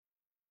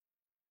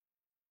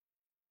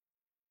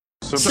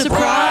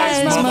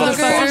Surprise,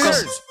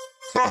 motherfuckers!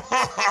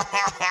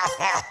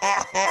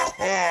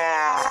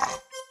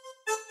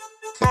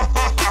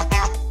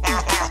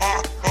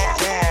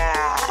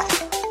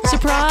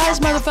 Surprise,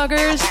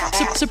 motherfuckers!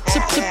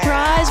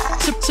 Surprise!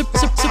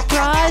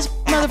 Surprise,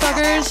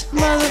 motherfuckers!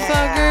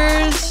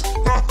 Motherfuckers!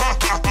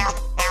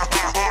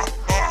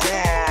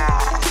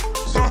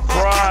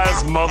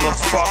 Surprise,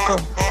 motherfucker!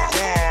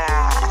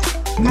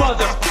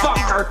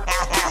 Motherfucker!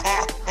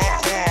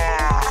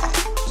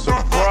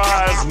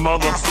 Surprise,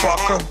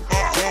 motherfucker!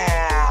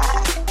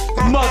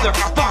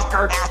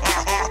 Motherfucker!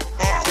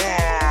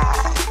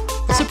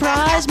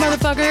 Surprise,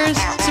 motherfuckers!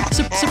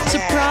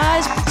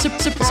 Surprise!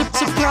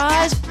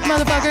 Surprise,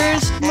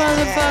 motherfuckers!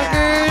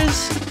 Motherfuckers!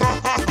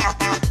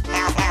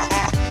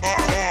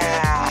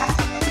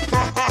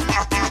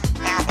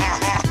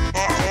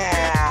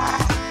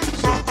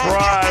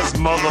 Surprise,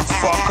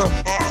 motherfucker!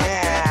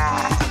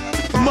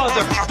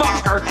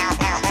 Motherfucker!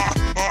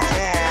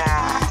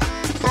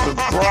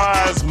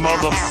 Surprise,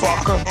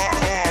 motherfucker!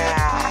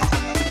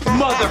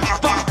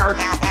 Motherfucker!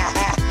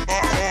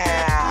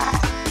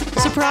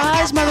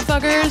 Surprise,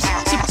 motherfuckers!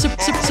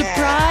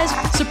 Surprise!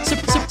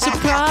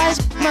 Surprise,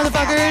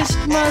 motherfuckers!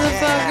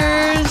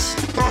 Motherfuckers!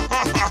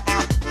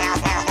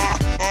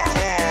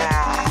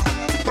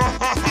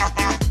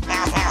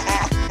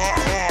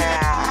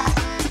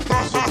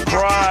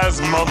 Surprise,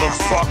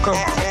 motherfucker!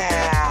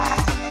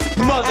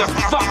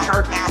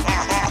 Motherfucker!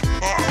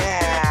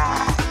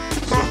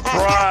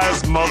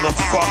 Surprise,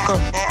 motherfucker!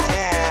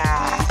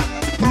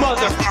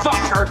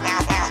 Motherfucker!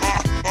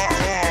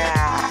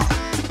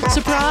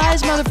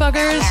 Surprise,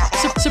 motherfuckers!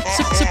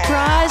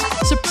 Surprise!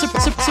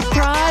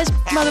 Surprise,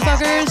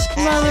 motherfuckers!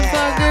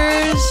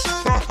 Motherfuckers!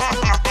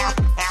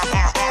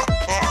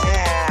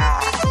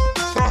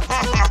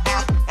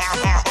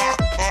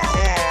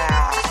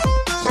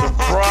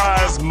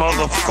 Surprise,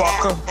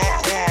 motherfucker!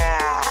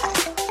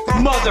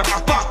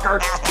 Motherfucker!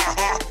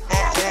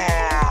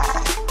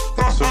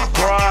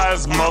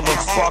 Surprise,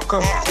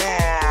 motherfucker!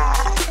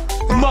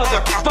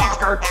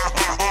 Motherfucker!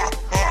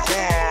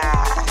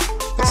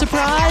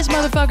 Surprise,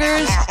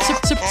 motherfuckers!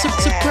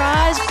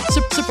 Surprise!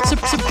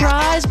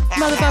 Surprise,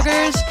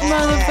 motherfuckers!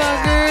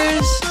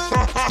 Motherfuckers!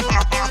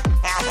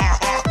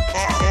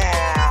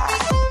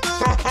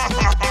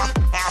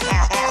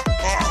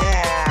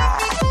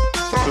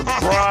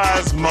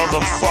 Surprise,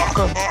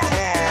 motherfucker!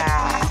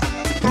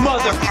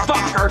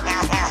 Motherfucker!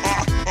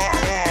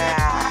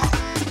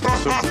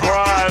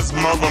 Surprise,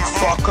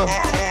 motherfucker!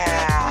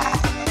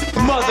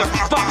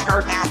 Motherfucker!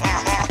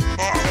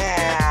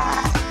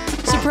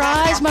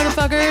 Surprise,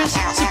 motherfuckers!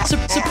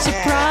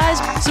 Surprise!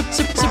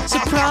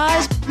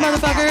 Surprise,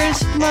 motherfuckers!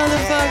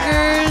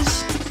 Motherfuckers!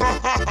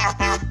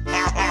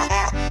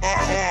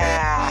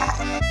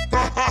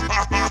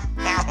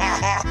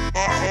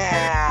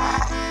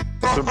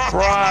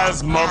 Surprise,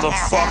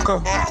 motherfucker!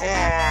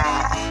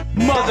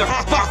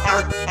 Motherfucker!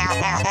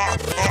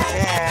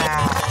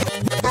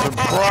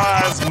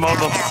 Surprise,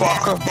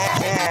 motherfucker!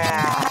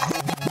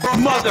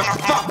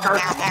 Motherfucker!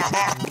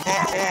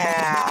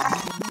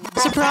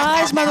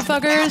 Surprise,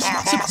 motherfuckers!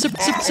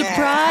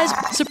 Surprise!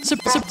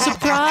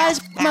 Surprise,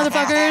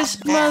 motherfuckers!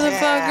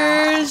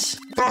 Motherfuckers!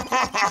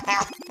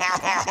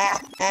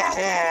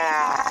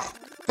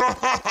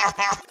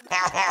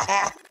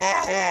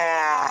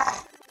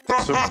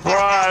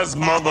 Surprise,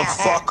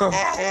 motherfucker!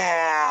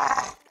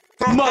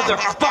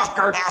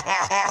 Motherfucker!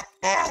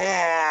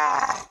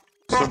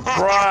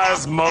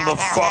 Surprise,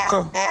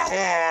 motherfucker!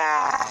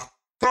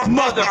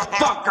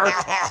 Motherfucker!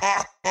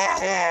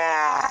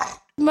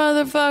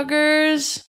 Motherfuckers!